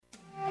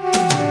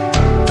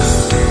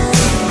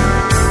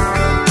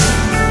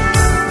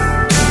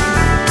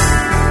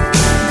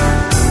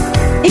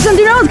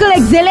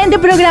Excelente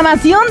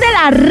programación de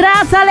La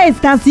Raza, la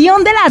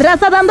estación de La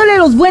Raza, dándole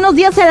los buenos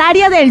días al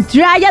área del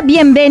Triad.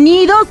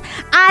 Bienvenidos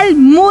al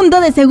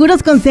mundo de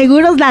seguros con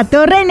Seguros La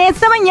Torre. En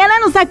esta mañana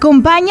nos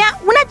acompaña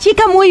una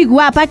chica muy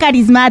guapa,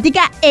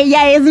 carismática.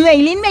 Ella es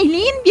Maylin.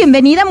 Maylin,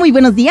 bienvenida, muy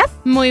buenos días.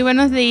 Muy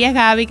buenos días,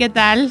 Gaby, ¿qué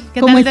tal?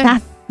 ¿Cómo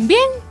estás?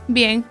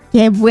 Bien.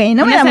 Qué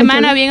bueno. Una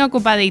semana bien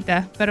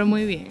ocupadita, pero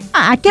muy bien.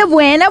 Ah, qué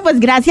buena, pues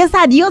gracias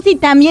a Dios. Y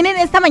también en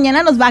esta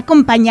mañana nos va a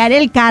acompañar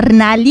el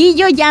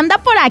carnalillo. Ya anda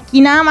por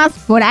aquí nada más,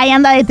 por ahí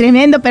anda de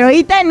tremendo. Pero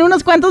ahorita en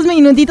unos cuantos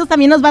minutitos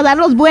también nos va a dar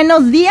los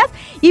buenos días.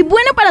 Y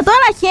bueno, para toda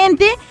la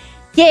gente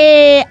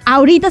que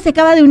ahorita se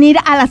acaba de unir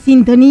a la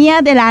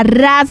sintonía de La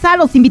Raza,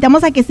 los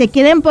invitamos a que se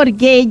queden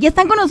porque ya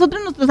están con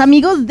nosotros nuestros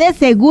amigos de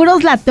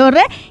Seguros La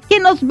Torre, que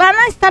nos van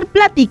a estar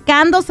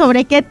platicando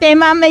sobre qué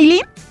tema,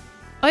 Maylin.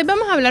 Hoy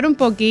vamos a hablar un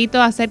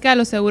poquito acerca de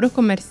los seguros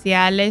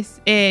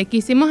comerciales.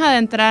 Vamos a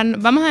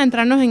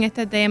adentrarnos en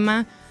este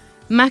tema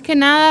más que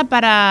nada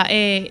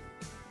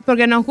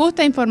porque nos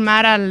gusta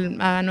informar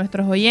a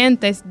nuestros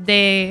oyentes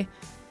de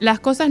las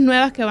cosas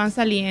nuevas que van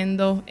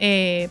saliendo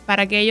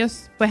para que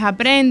ellos pues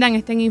aprendan,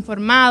 estén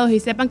informados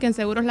y sepan que en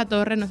Seguros La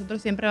Torre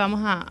nosotros siempre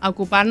vamos a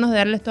ocuparnos de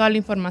darles toda la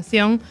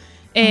información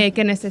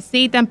que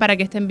necesitan para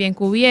que estén bien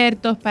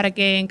cubiertos, para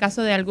que en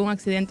caso de algún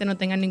accidente no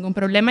tengan ningún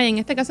problema. Y en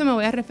este caso me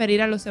voy a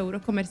referir a los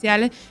seguros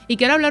comerciales y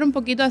quiero hablar un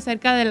poquito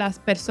acerca de las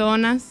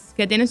personas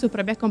que tienen sus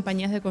propias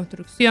compañías de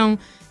construcción,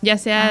 ya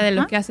sea de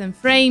los que hacen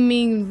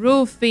framing,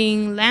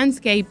 roofing,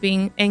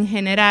 landscaping en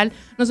general.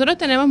 Nosotros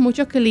tenemos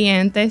muchos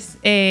clientes,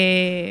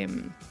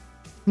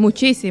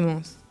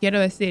 muchísimos, quiero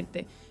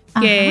decirte,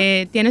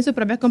 que tienen sus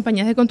propias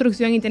compañías de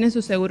construcción y tienen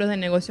sus seguros de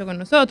negocio con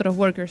nosotros,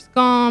 Workers'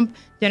 Comp,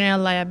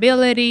 General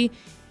Liability.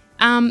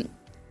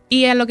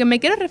 Y a lo que me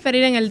quiero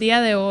referir en el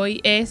día de hoy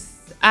es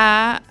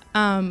a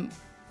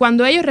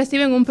cuando ellos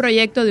reciben un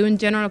proyecto de un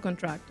general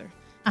contractor.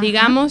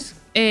 Digamos,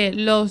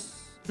 los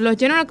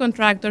general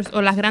contractors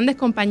o las grandes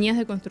compañías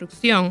de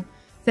construcción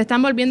se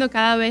están volviendo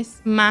cada vez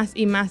más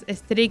y más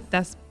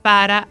estrictas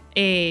para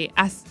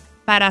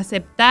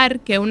aceptar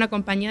que una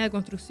compañía de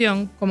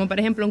construcción, como por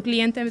ejemplo un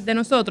cliente de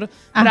nosotros,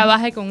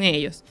 trabaje con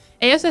ellos.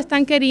 Ellos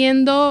están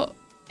queriendo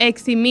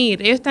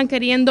eximir, ellos están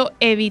queriendo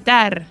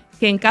evitar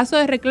que en caso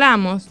de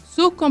reclamos,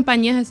 sus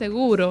compañías de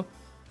seguro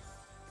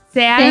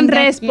se hagan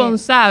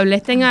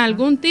responsables, tengan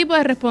algún tipo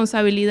de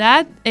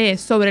responsabilidad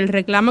sobre el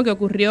reclamo que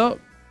ocurrió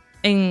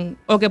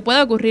o que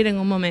pueda ocurrir en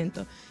un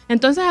momento.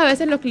 Entonces, a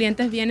veces los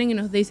clientes vienen y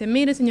nos dicen,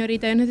 mire,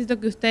 señorita, yo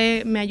necesito que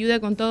usted me ayude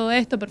con todo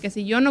esto, porque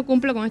si yo no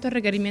cumplo con estos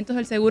requerimientos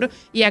del seguro,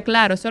 y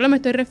aclaro, solo me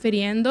estoy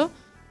refiriendo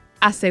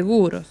a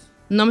seguros,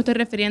 no me estoy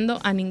refiriendo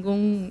a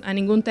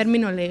ningún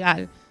término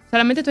legal.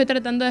 Solamente estoy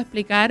tratando de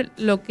explicar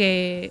lo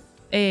que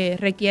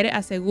requiere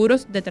a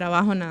seguros de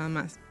trabajo nada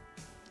más.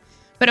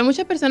 Pero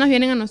muchas personas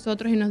vienen a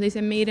nosotros y nos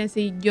dicen, miren,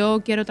 si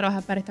yo quiero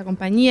trabajar para esta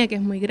compañía que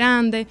es muy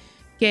grande,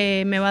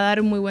 que me va a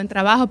dar un muy buen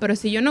trabajo, pero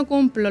si yo no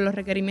cumplo los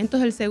requerimientos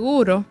del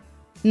seguro,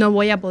 no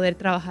voy a poder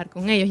trabajar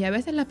con ellos. Y a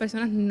veces las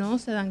personas no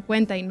se dan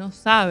cuenta y no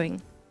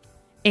saben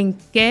en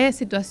qué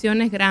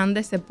situaciones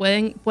grandes se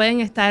pueden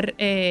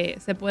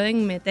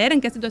meter,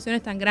 en qué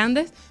situaciones tan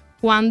grandes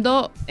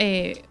cuando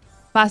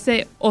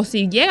pase o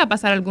si llega a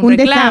pasar algún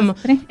reclamo.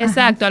 Desastre.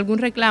 Exacto, algún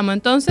reclamo.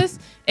 Entonces,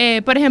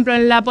 por ejemplo,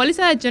 en la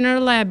póliza de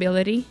General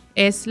Liability,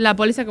 es la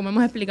póliza, como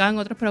hemos explicado en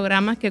otros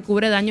programas, que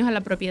cubre daños a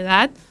la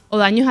propiedad o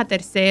daños a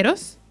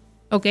terceros,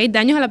 ¿ok?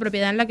 Daños a la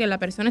propiedad en la que la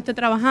persona esté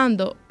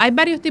trabajando. Hay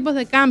varios tipos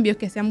de cambios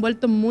que se han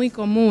vuelto muy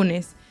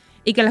comunes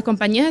y que las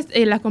compañías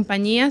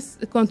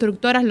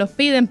constructoras los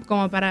piden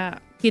como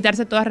para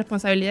quitarse toda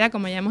responsabilidad,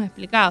 como ya hemos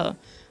explicado.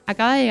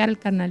 Acaba de llegar el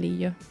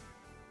carnalillo.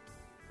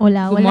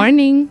 Hola, Good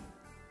morning.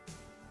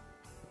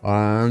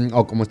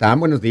 ¿Cómo están?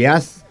 Buenos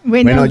días.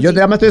 Bueno, yo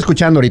ya me estoy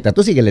escuchando ahorita.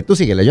 Tú síguele.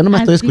 Yo no me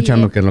estoy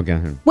escuchando qué es lo que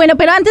hacen. Bueno,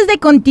 pero antes de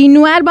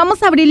continuar,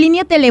 vamos a abrir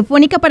línea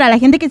telefónica para la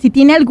gente que si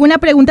tiene alguna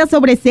pregunta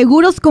sobre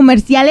seguros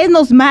comerciales,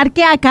 nos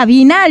marque a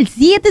cabina al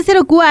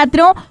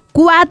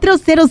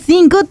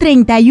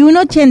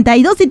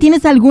 704-405-3182. Si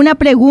tienes alguna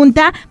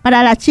pregunta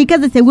para las chicas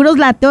de Seguros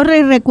La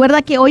Torre,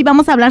 recuerda que hoy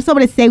vamos a hablar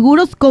sobre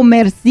seguros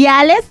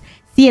comerciales.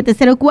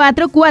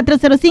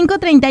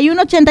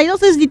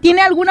 704-405-3182. Si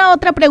tiene alguna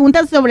otra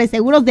pregunta sobre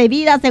seguros de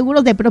vida,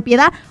 seguros de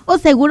propiedad o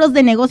seguros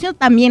de negocio,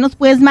 también nos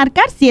puedes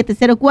marcar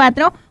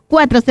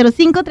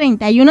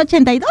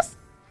 704-405-3182.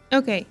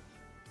 Ok.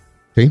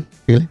 Sí,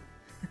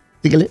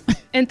 síguele.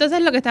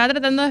 Entonces, lo que estaba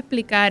tratando de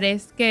explicar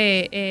es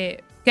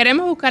que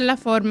queremos buscar la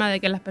forma de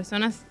que las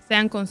personas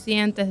sean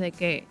conscientes de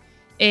que,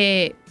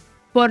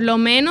 por lo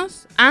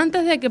menos,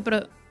 antes de que...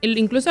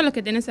 incluso los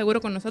que tienen seguro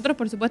con nosotros,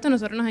 por supuesto,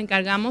 nosotros nos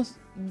encargamos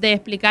de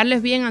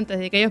explicarles bien antes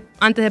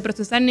de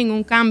procesar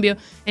ningún cambio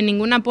en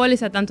ninguna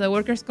póliza, tanto de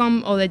Workers'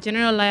 Comp o de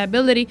General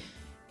Liability,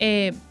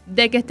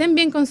 de que estén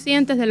bien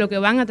conscientes de lo que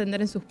van a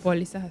tener en sus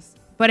pólizas.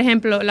 Por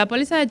ejemplo, la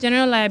póliza de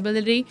General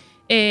Liability,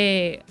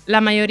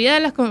 la mayoría de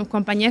las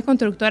compañías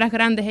constructoras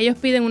grandes, ellos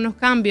piden unos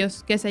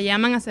cambios que se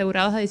llaman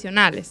asegurados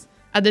adicionales.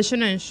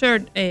 Additional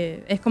Insured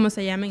es como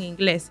se llama en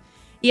inglés.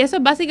 Y eso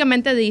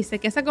básicamente dice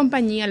que esa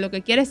compañía lo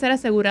que quiere es ser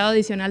asegurado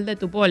adicional de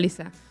tu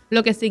póliza,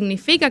 lo que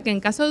significa que en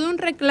caso de un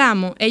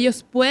reclamo,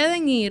 ellos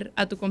pueden ir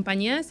a tu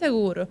compañía de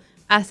seguro,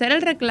 hacer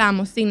el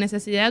reclamo sin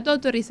necesidad de tu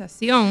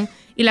autorización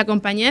y la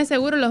compañía de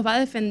seguro los va a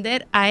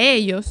defender a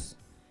ellos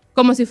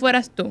como si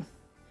fueras tú.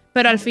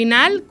 Pero al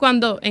final,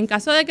 en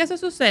caso de que eso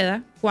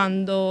suceda,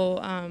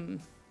 cuando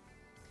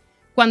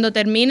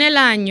termine el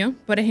año,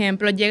 por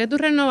ejemplo, llegue tu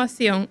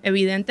renovación,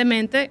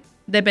 evidentemente,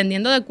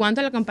 dependiendo de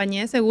cuánto la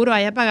compañía de seguro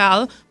haya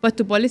pagado, pues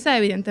tu póliza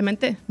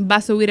evidentemente va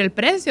a subir el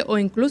precio o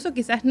incluso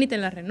quizás ni te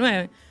la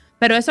renueven.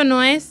 Pero ese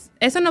no es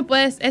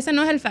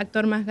el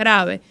factor más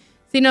grave,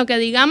 sino que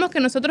digamos que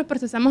nosotros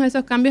procesamos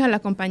esos cambios a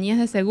las compañías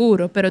de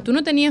seguro, pero tú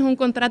no tenías un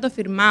contrato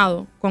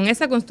firmado con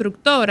esa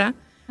constructora.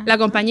 La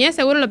compañía de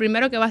seguro lo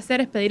primero que va a hacer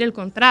es pedir el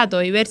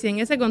contrato y ver si en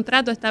ese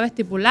contrato estaba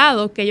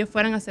estipulado que ellos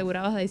fueran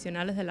asegurados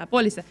adicionales de la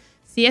póliza.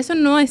 Si eso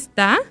no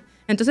está,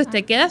 entonces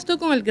te quedas tú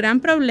con el gran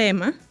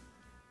problema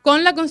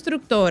con la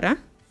constructora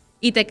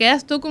y te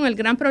quedas tú con el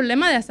gran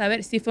problema de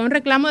saber si fue un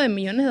reclamo de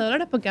millones de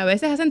dólares, porque a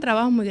veces hacen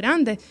trabajos muy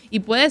grandes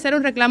y puede ser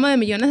un reclamo de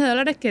millones de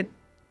dólares que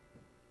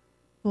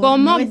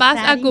 ¿cómo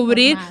vas a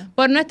cubrir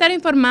por no estar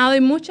informado?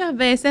 Y muchas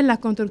veces las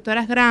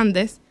constructoras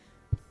grandes,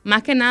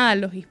 más que nada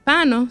los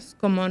hispanos,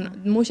 como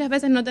muchas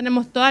veces no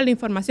tenemos toda la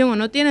información o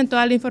no tienen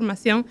toda la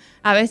información,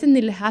 a veces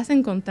ni les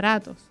hacen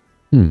contratos.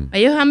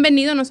 Ellos han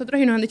venido a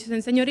nosotros y nos han dicho,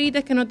 señorita,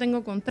 es que no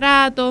tengo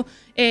contrato,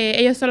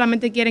 ellos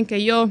solamente quieren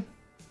que yo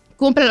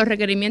cumpla los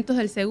requerimientos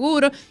del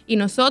seguro y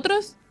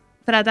nosotros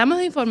tratamos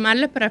de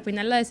informarles, pero al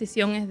final la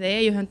decisión es de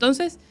ellos.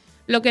 Entonces,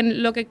 lo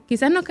que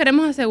quizás nos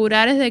queremos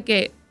asegurar es de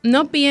que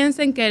no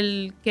piensen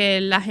que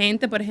la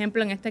gente, por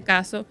ejemplo, en este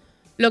caso,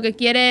 lo que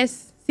quiere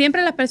es,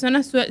 siempre las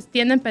personas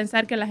tienden a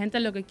pensar que la gente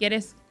lo que quiere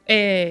es,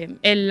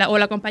 o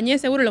la compañía de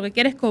seguro lo que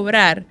quiere es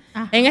cobrar.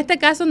 Ajá. En este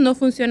caso no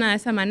funciona de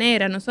esa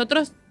manera.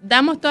 Nosotros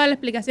damos toda la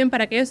explicación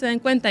para que ellos se den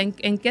cuenta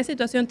en qué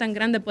situación tan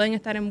grande pueden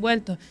estar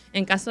envueltos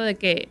en caso de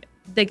que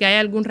haya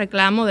algún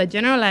reclamo de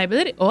General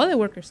Liability o de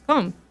Workers'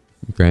 Comp.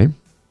 Okay.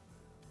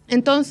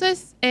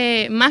 Entonces,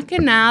 más que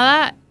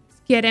nada,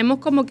 queremos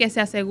como que se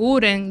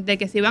aseguren de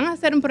que si van a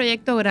hacer un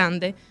proyecto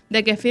grande,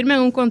 de que firmen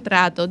un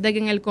contrato, de que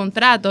en el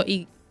contrato,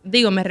 y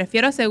digo, me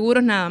refiero a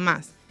seguros nada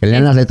más. Que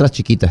lean las letras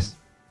chiquitas.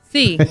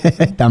 Sí.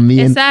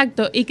 También.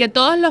 Exacto. Y que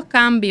todos los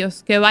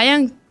cambios que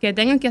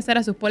tengan que hacer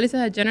a sus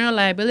pólizas de General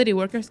Liability y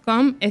Workers'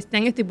 Comp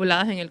estén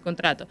estipuladas en el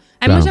contrato.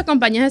 Hay muchas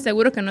compañías de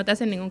seguros que no te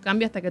hacen ningún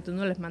cambio hasta que tú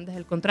no les mandes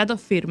el contrato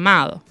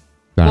firmado.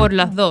 Por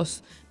las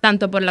dos.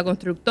 Tanto por la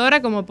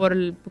constructora como por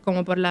el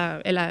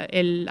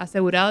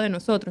asegurado de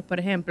nosotros,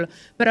 por ejemplo.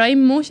 Pero hay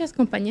muchas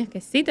compañías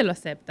que sí te lo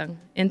aceptan.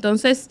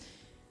 Entonces,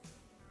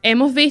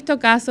 hemos visto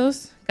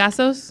casos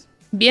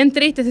bien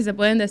tristes, si se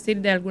pueden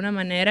decir de alguna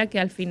manera, que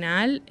al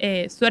final,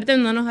 suerte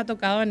no nos ha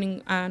tocado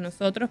a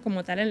nosotros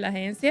como tal en la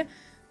agencia,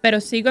 pero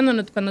sí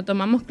cuando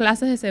tomamos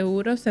clases de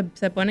seguros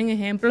se ponen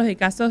ejemplos y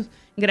casos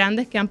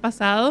grandes que han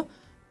pasado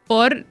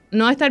por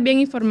no estar bien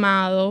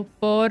informado,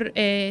 por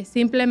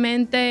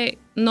simplemente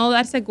no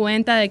darse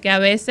cuenta de que a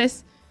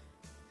veces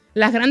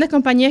las grandes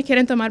compañías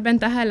quieren tomar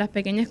ventaja de las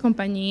pequeñas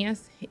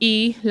compañías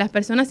y las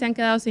personas se han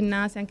quedado sin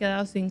nada, se han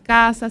quedado sin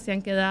casa, se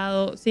han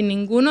quedado sin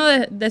ninguno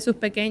de sus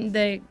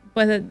pequeñas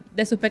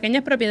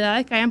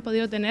propiedades que hayan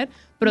podido tener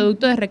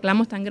producto de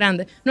reclamos tan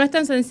grandes. No es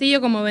tan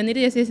sencillo como venir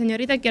y decir,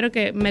 señorita, quiero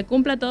que me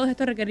cumpla todos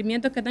estos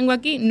requerimientos que tengo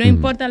aquí, no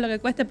importa lo que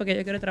cueste porque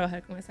yo quiero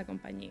trabajar con esa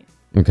compañía.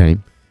 Okay.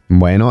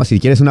 Bueno, si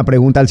quieres una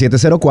pregunta al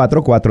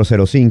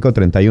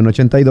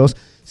 704-405-3182,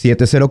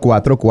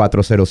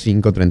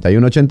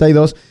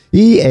 704-405-3182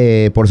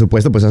 y por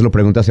supuesto pues hazlo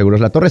pregunta a Seguros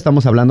La Torre.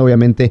 Estamos hablando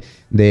obviamente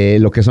de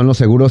lo que son los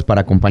seguros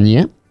para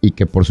compañía y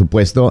que por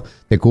supuesto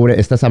te cubre,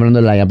 estás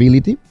hablando de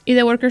liability. Y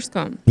de Workers'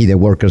 Comp. Y de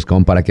Workers'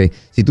 Comp, para que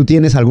si tú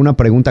tienes alguna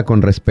pregunta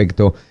con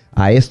respecto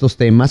a estos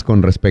temas,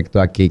 con respecto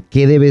a qué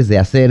debes de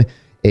hacer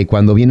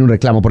cuando viene un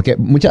reclamo, porque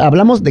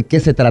hablamos de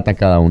qué se trata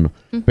cada uno,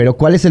 pero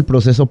 ¿cuál es el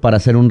proceso para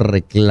hacer un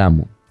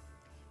reclamo?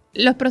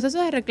 Los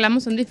procesos de reclamo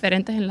son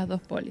diferentes en las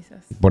dos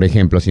pólizas. Por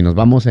ejemplo, si nos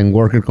vamos en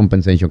Worker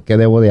Compensation, ¿qué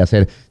debo de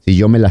hacer si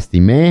yo me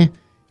lastimé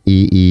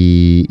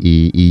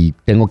y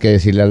tengo que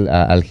decirle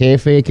al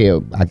jefe que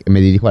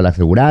me dirijo a la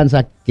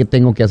aseguranza? ¿Qué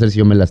tengo que hacer si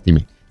yo me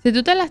lastimé? Si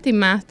tú te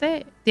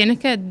lastimaste, tienes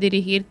que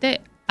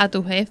dirigirte a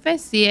tu jefe,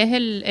 si es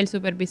el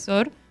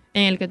supervisor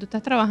en el que tú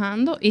estás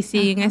trabajando, y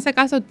si en ese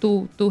caso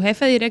tu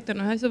jefe directo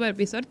no es el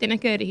supervisor, tienes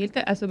que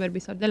dirigirte al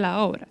supervisor de la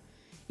obra.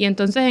 Y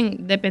entonces,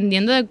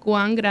 dependiendo de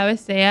cuán grave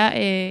sea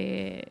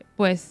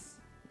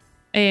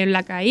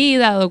la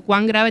caída o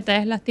cuán grave te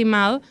hayas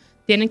lastimado,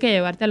 tienen que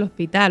llevarte al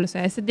hospital. O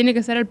sea, ese tiene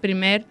que ser el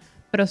primer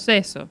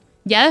proceso.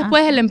 Ya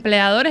después el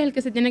empleador es el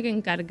que se tiene que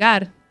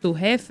encargar, tu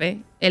jefe,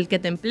 el que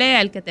te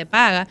emplea, el que te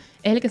paga,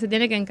 es el que se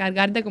tiene que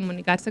encargar de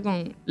comunicarse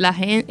con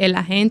el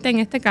agente en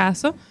este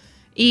caso,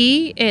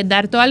 y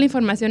dar toda la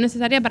información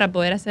necesaria para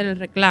poder hacer el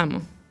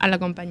reclamo. a la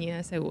compañía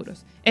de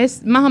seguros.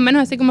 Es más o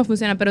menos así como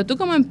funciona, pero tú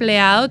como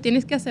empleado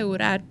tienes que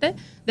asegurarte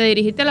de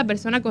dirigirte a la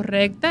persona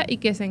correcta y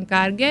que se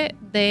encargue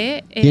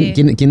de...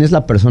 ¿Quién es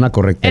la persona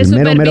correcta? ¿El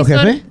mero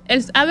jefe?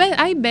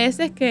 Hay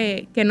veces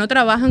que no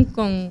trabajan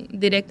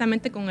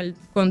directamente con el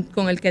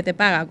que te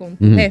paga, con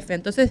tu jefe.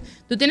 Entonces,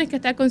 tú tienes que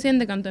estar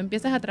consciente cuando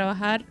empiezas a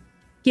trabajar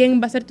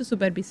quién va a ser tu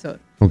supervisor.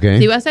 Okay.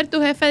 Si va a ser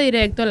tu jefe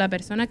directo, la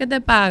persona que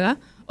te paga,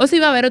 o si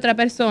va a haber otra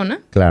persona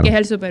que es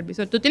el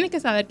supervisor. Tú tienes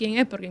que saber quién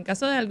es, porque en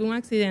caso de algún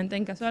accidente,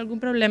 en caso de algún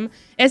problema,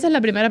 esa es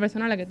la primera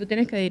persona a la que tú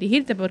tienes que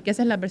dirigirte, porque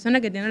esa es la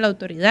persona que tiene la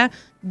autoridad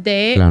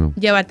de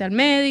llevarte al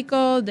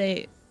médico,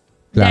 de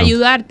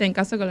ayudarte en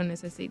caso que lo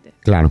necesites.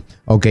 Claro.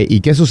 Ok, ¿y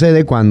qué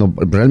sucede cuando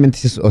realmente,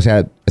 o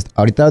sea,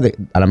 ahorita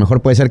a lo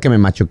mejor puede ser que me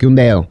machuque un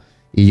dedo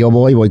y yo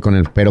voy con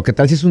él, pero ¿qué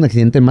tal si es un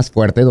accidente más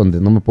fuerte donde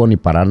no me puedo ni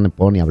parar, no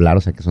puedo ni hablar,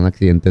 o sea, que son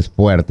accidentes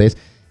fuertes?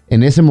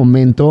 En ese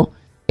momento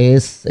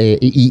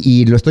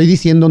y lo estoy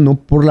diciendo no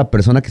por la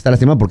persona que está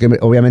lastimada, porque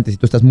obviamente si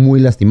tú estás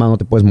muy lastimado no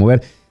te puedes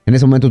mover, en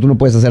ese momento tú no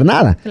puedes hacer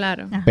nada.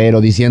 Claro. Pero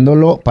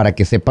diciéndolo para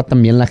que sepa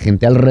también la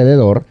gente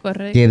alrededor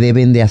qué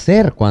deben de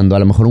hacer cuando a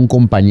lo mejor un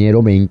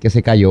compañero ven que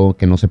se cayó,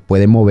 que no se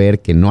puede mover,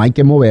 que no hay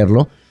que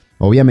moverlo.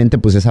 Obviamente,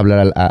 pues es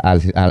hablar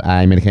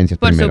a emergencias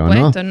primero, ¿no? Por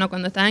supuesto, ¿no?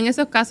 Cuando estás en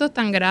esos casos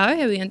tan graves,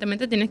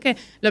 evidentemente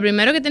lo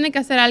primero que tiene que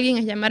hacer alguien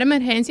es llamar a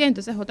emergencia,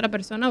 entonces otra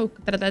persona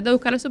tratar de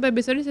buscar al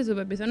supervisor, y si el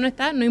supervisor no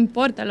está, no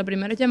importa, lo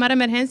primero es llamar a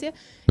emergencia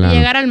y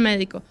llegar al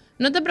médico.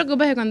 No te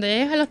preocupes que cuando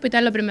llegues al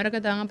hospital lo primero que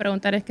te van a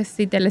preguntar es que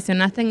si te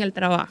lesionaste en el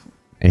trabajo.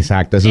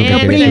 Exacto, eso es lo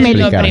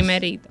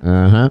primerito.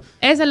 Ajá.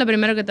 Eso es lo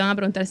primero que te van a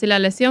preguntar. Si la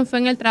lesión fue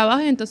en el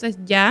trabajo, entonces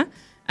ya...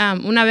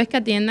 una vez que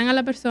atiendan a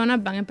la persona,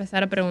 van a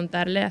empezar a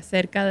preguntarle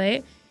acerca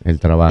de... el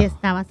trabajo. ¿Que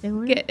estaba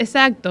seguro?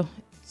 Exacto.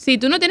 Si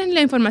tú no tienes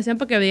la información,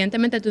 porque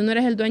evidentemente tú no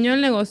eres el dueño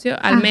del negocio,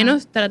 al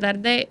menos tratar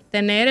de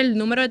tener el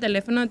número de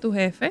teléfono de tu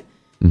jefe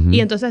y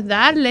entonces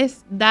darle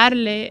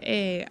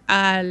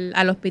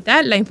al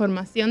hospital la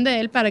información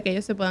de él para que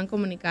ellos se puedan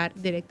comunicar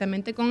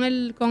directamente con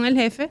el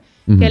jefe,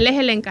 que él es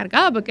el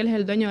encargado, porque él es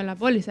el dueño de la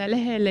póliza. Él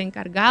es el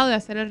encargado de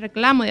hacer el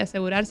reclamo, de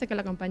asegurarse que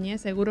la compañía de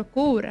seguros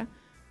cubra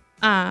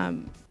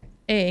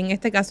en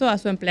este caso a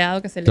su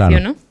empleado que se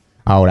lesionó.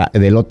 Ahora,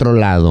 del otro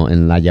lado,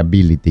 en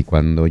liability,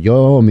 cuando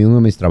uno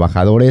de mis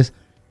trabajadores,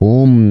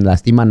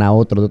 lastiman a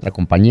otro de otra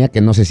compañía,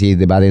 que no sé si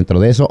va dentro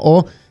de eso,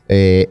 o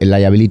el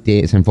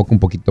liability se enfoca un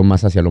poquito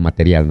más hacia lo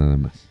material nada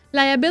más.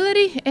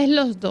 Liability es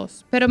los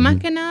dos, pero más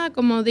que nada,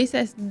 como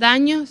dices,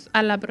 daños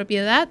a la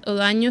propiedad o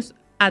daños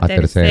a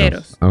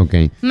terceros.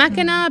 Okay. Más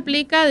que nada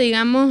aplica,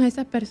 digamos,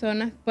 esas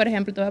personas, por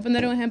ejemplo, te voy a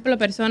poner un ejemplo,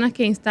 personas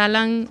que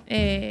instalan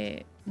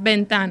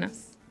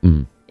ventanas.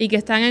 Y que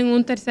están en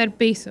un tercer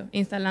piso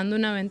instalando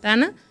una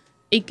ventana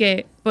y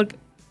te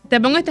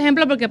pongo este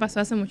ejemplo porque pasó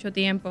hace mucho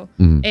tiempo,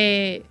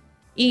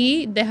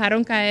 y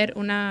dejaron caer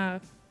un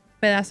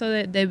pedazo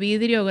de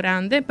vidrio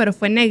grande, pero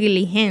fue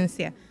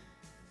negligencia.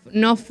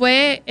 No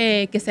fue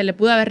que se le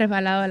pudo haber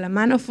resbalado a la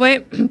mano,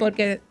 fue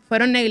porque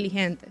fueron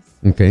negligentes.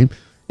 Ok.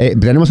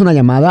 Tenemos una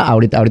llamada,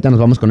 ahorita nos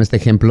vamos con este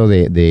ejemplo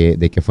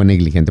de que fue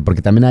negligente,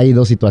 porque también hay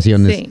dos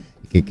situaciones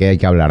que hay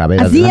que hablar. A ver,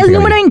 así es,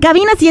 número en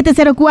cabina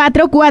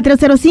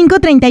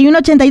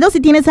 704-405-3182. Si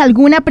tienes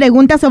alguna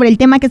pregunta sobre el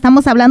tema que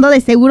estamos hablando de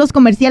seguros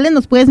comerciales,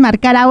 nos puedes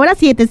marcar ahora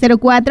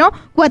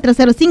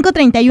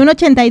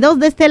 704-405-3182.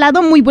 De este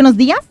lado, muy buenos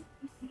días.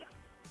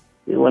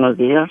 Sí, buenos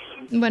días.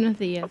 Buenos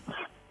días.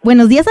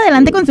 Buenos días,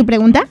 adelante con su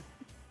pregunta.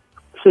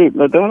 Sí,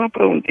 le tengo una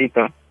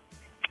preguntita.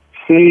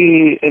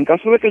 Si en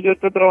caso de que yo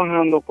esté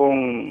trabajando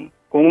con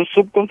un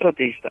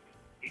subcontratista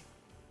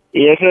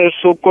y ese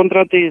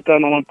subcontratista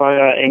no me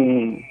paga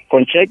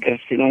con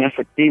cheques, sino en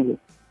efectivo,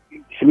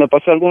 si me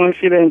pasa algún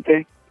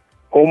accidente,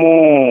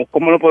 ¿cómo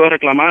lo puedo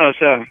reclamar? O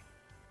sea,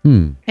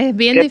 es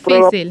bien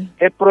difícil.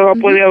 ¿Qué prueba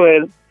puede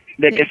haber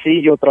de que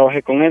sí yo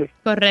trabajé con él?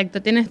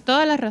 Correcto, tienes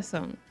toda la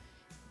razón.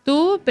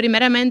 Tú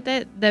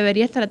primeramente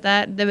deberías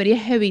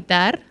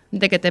evitar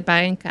de que te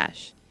paguen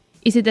cash.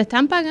 Y si te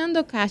están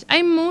pagando cash,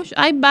 hay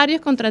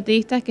varios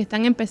contratistas que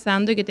están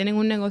empezando y que tienen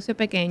un negocio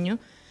pequeño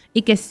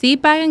y que sí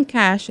pagan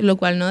cash, lo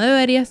cual no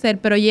debería ser,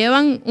 pero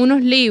llevan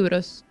unos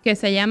libros que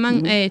se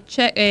llaman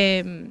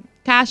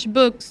cash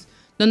books,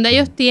 donde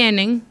ellos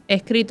tienen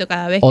escrito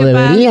cada vez que pagan. O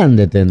deberían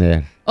de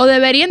tener.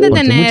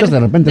 Muchos de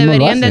repente no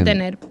lo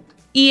hacen.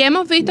 Y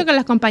hemos visto que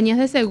las compañías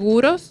de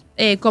seguros,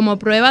 como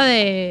prueba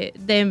de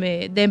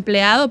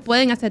empleado,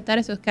 pueden aceptar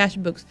esos cash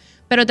books.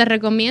 Pero te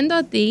recomiendo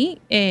a ti,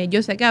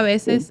 yo sé que a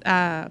veces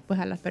a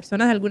las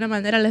personas de alguna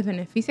manera les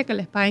beneficia que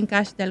les paguen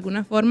cash de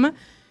alguna forma,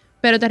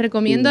 pero te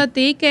recomiendo a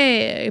ti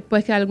que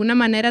de alguna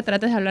manera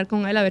trates de hablar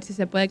con él a ver si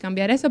se puede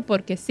cambiar eso,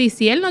 porque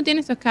si él no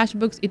tiene esos cash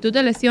books y tú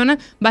te lesionas,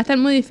 va a estar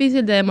muy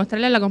difícil de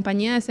demostrarle a la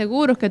compañía de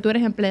seguros que tú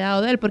eres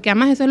empleado de él, porque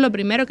además eso es lo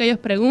primero que ellos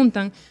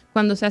preguntan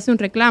cuando se hace un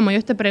reclamo.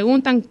 Ellos te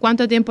preguntan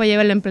cuánto tiempo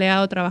lleva el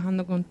empleado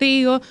trabajando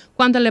contigo,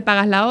 cuánto le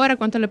pagas la hora,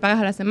 cuánto le pagas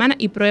a la semana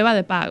y prueba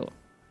de pago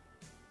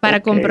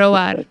para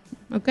comprobar.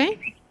 ¿Ok?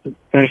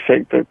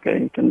 Perfecto,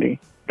 entendí.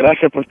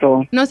 Gracias por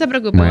todo. No se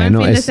preocupe, Bueno,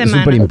 buen fin de es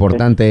semana. súper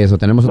importante eso.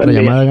 ¿Tenemos otra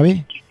llamada,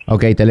 Gaby?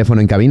 Ok,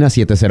 teléfono en cabina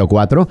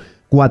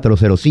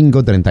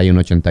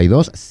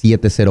 704-405-3182,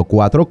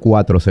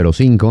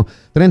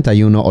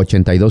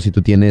 704-405-3182. Si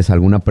tú tienes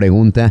alguna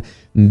pregunta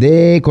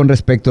con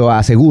respecto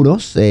a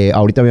seguros,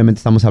 ahorita obviamente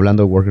estamos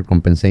hablando de Worker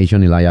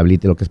Compensation y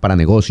Liability, lo que es para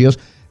negocios,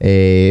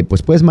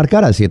 pues puedes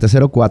marcar al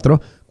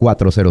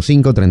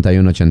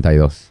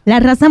 704-405-3182. La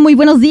Raza, muy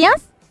buenos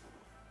días.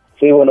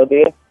 Sí, buenos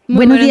días.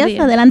 Buenos días,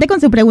 adelante con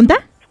su pregunta.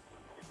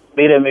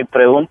 Mire, mi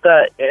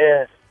pregunta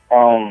es,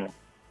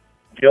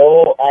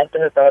 yo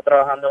antes estaba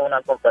trabajando en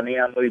una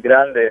compañía muy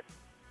grande de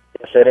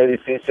hacer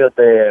edificios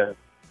de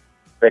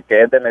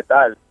que es de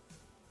metal.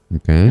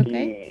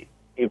 Okay.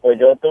 Y pues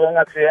yo tuve un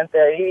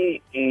accidente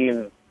ahí y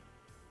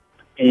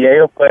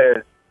ellos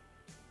pues,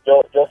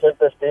 yo soy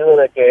testigo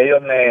de que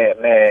ellos me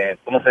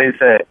 ¿cómo se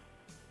dice?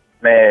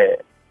 Me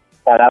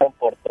pararon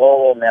por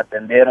todo, me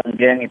atendieron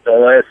bien y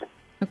todo eso.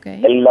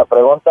 Okay. Y la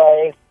pregunta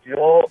es,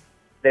 yo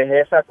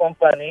dejé esa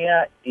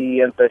compañía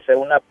y empecé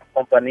una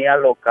compañía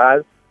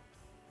local,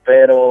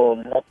 pero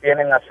no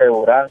tienen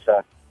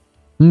aseguranza.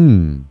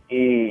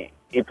 Y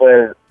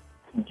pues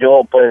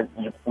yo,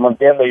 como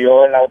entiendo,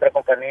 yo en la otra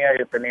compañía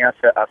yo tenía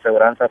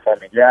aseguranza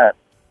familiar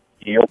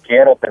y yo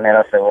quiero tener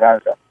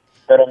aseguranza.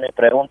 Pero mi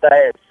pregunta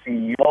es,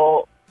 si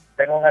yo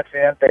tengo un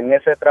accidente en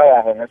ese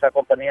trabajo, en esa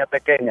compañía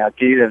pequeña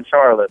aquí en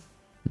Charlotte,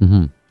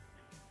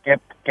 ¿qué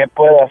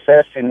puedo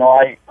hacer si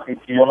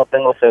si yo no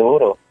tengo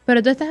seguro?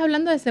 Pero tú estás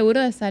hablando de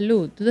seguro de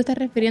salud. Tú te estás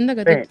refiriendo a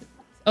que Sí.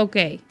 Ok.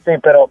 Sí,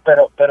 pero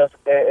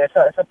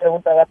esa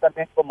pregunta va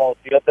también como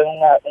si yo tengo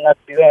un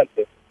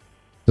accidente.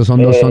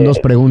 Son dos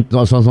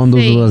preguntas, son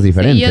dos dudas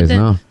diferentes,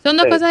 ¿no? Son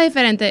dos cosas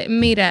diferentes.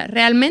 Mira,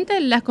 realmente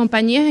las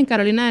compañías en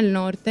Carolina del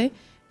Norte,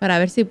 para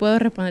ver si puedo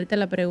responderte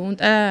la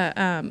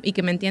pregunta y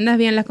que me entiendas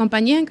bien, las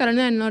compañías en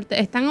Carolina del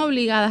Norte están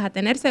obligadas a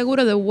tener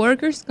seguro de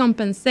Workers'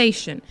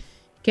 Compensation,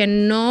 que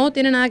no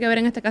tiene nada que ver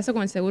en este caso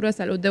con el seguro de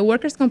salud. De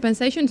Workers'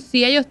 Compensation,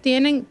 si ellos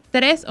tienen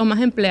 3 o más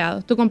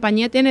empleados. ¿Tu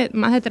compañía tiene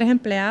más de 3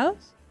 empleados?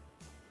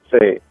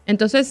 Sí.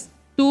 Entonces,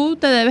 tú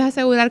te debes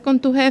asegurar con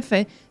tu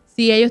jefe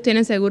si ellos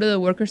tienen seguro de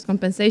Workers'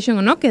 Compensation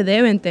o no, que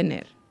deben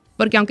tener.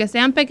 Porque aunque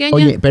sean pequeños...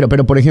 Oye, pero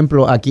por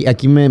ejemplo,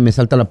 aquí me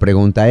salta la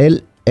pregunta.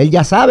 Él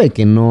ya sabe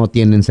que no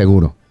tienen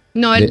seguro.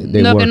 No,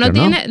 lo que no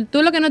tiene,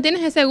 tú lo que no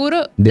tienes es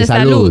seguro de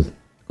salud.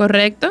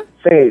 ¿Correcto?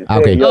 Sí, Ah,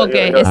 ok.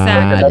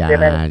 Exacto.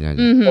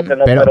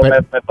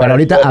 Pero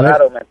ahorita, a ver,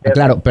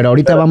 claro, pero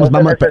ahorita vamos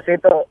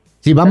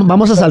Sí,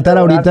 vamos a saltar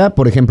ahorita,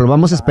 por ejemplo,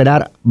 vamos a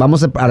esperar,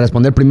 vamos a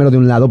responder primero de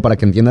un lado para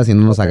que entiendas y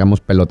no nos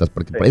hagamos pelotas,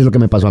 porque es lo que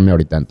me pasó a mí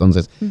ahorita.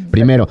 Entonces,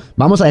 primero,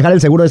 vamos a dejar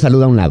el seguro de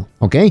salud a un lado,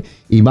 ¿ok?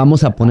 Y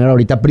vamos a poner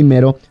ahorita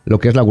primero lo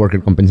que es la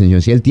Worker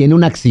Compensation. Si él tiene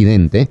un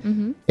accidente,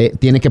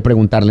 tiene que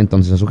preguntarle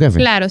entonces a su jefe.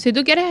 Claro, si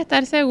tú quieres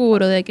estar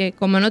seguro de que,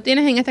 como no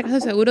tienes en este caso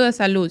seguro de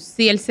salud,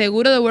 si el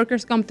seguro de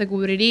Workers' Comp te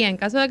cubriría en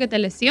caso de que te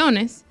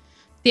lesiones,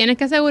 tienes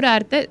que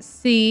asegurarte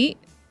si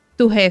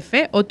tu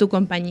jefe o tu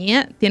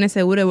compañía tiene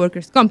seguro de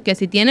Workers' Comp, que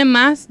si tiene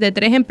más de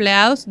 3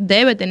 empleados,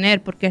 debe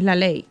tener, porque es la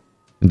ley.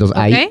 Entonces,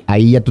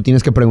 ahí ya tú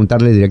tienes que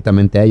preguntarle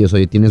directamente a ellos,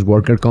 oye, ¿tienes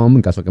Worker Comp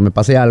en caso que me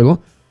pase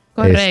algo?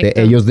 Correcto.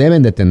 Ellos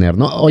deben de tener,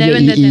 ¿no? Oye,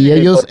 y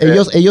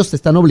ellos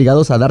están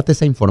obligados a darte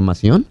esa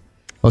información.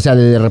 O sea,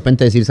 de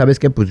repente decir, ¿sabes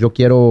qué? Pues yo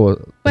quiero...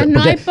 Pues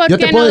no hay por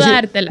qué no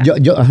dártela.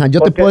 Yo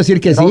te puedo decir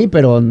que sí,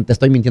 pero te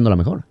estoy mintiendo a lo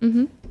mejor.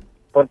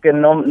 Porque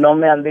no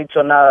me han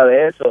dicho nada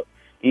de eso.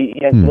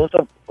 Y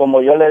incluso,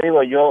 como yo le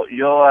digo, yo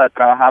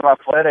trabajaba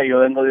afuera y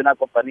yo vengo de una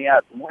compañía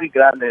muy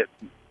grande,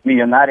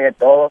 millonaria y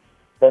todo,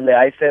 donde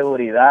hay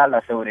seguridad,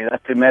 la seguridad es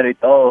primero y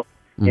todo.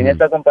 Y en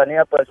esta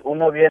compañía, pues,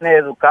 uno viene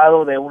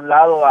educado de un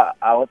lado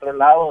a otro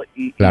lado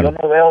y yo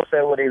no veo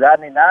seguridad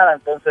ni nada.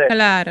 Entonces,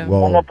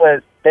 uno,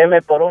 pues,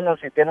 teme por uno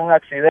si tiene un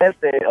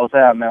accidente, o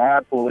sea, me van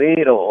a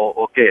cubrir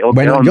o qué.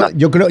 Bueno,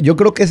 yo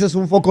creo que ese es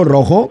un foco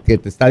rojo que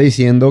te está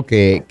diciendo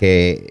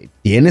que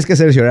tienes que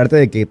cerciorarte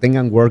de que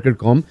tengan Worker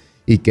Comp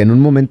y que en un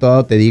momento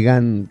dado te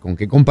digan con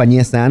qué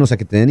compañía están, o sea,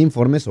 que te den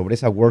informes sobre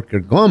esa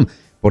Worker Comp.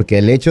 Porque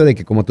el hecho de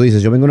que, como tú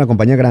dices, yo vengo de una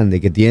compañía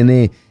grande que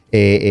tiene,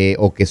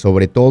 o que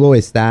sobre todo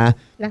está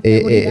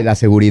la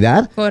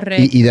seguridad,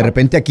 y de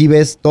repente aquí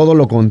ves todo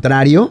lo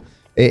contrario,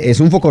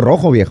 es un foco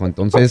rojo, viejo.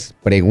 Entonces,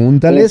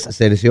 pregúntales,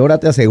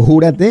 cerciórate,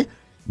 asegúrate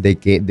de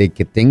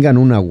que tengan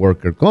una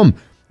Worker Comp.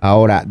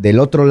 Ahora, del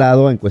otro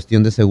lado, en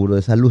cuestión de seguro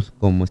de salud,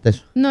 ¿cómo está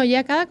eso? No,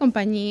 ya cada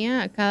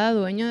compañía, cada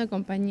dueño de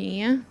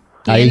compañía...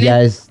 Ahí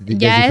ya es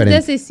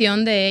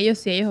decisión de ellos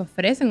si ellos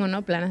ofrecen o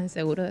no planes de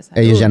seguro de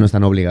salud. Ellos ya no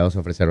están obligados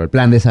a ofrecerlo. El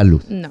plan de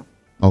salud. No.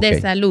 Okay.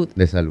 De salud.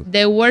 De salud.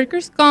 De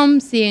Workers'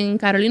 Comp, si en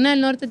Carolina del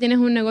Norte tienes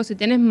un negocio y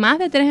tienes más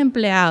de 3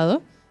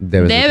 empleados,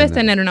 debes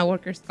tener una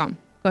Workers' Comp.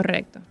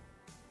 Correcto.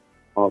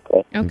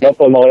 Okay. No,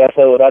 pues me voy a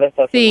asegurar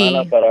esta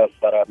semana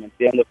para ¿me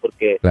entiendes?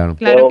 Porque claro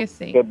que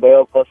sí.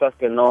 Veo cosas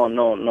que no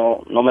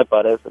me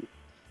parecen.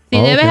 Sí,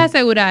 debes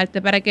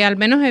asegurarte para que al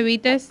menos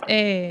evites...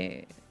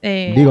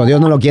 Digo,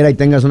 Dios no lo quiera y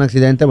tengas un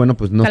accidente, bueno,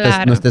 pues no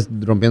estés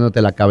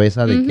rompiéndote la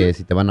cabeza de que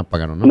si te van a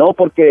pagar o no. No,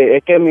 porque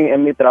es que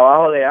en mi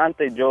trabajo de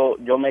antes yo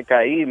me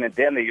caí, ¿me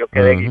entiendes? Yo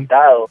quedé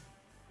quitado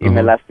y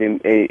me lastimé,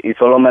 y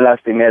solo me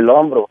lastimé el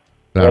hombro.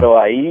 Claro. Pero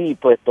ahí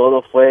pues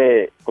todo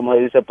fue, como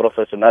se dice,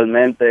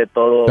 profesionalmente,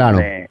 todo Claro.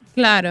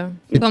 Claro,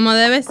 como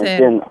debe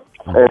ser. Entiendo.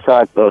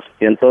 Exacto.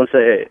 Y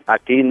entonces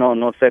aquí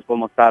no sé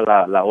cómo está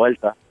la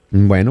vuelta.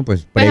 Bueno,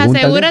 pues Pues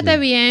pregúntale. asegúrate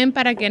bien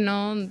para que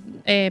no,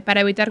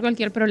 para evitar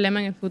cualquier problema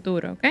en el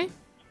futuro, ¿ok?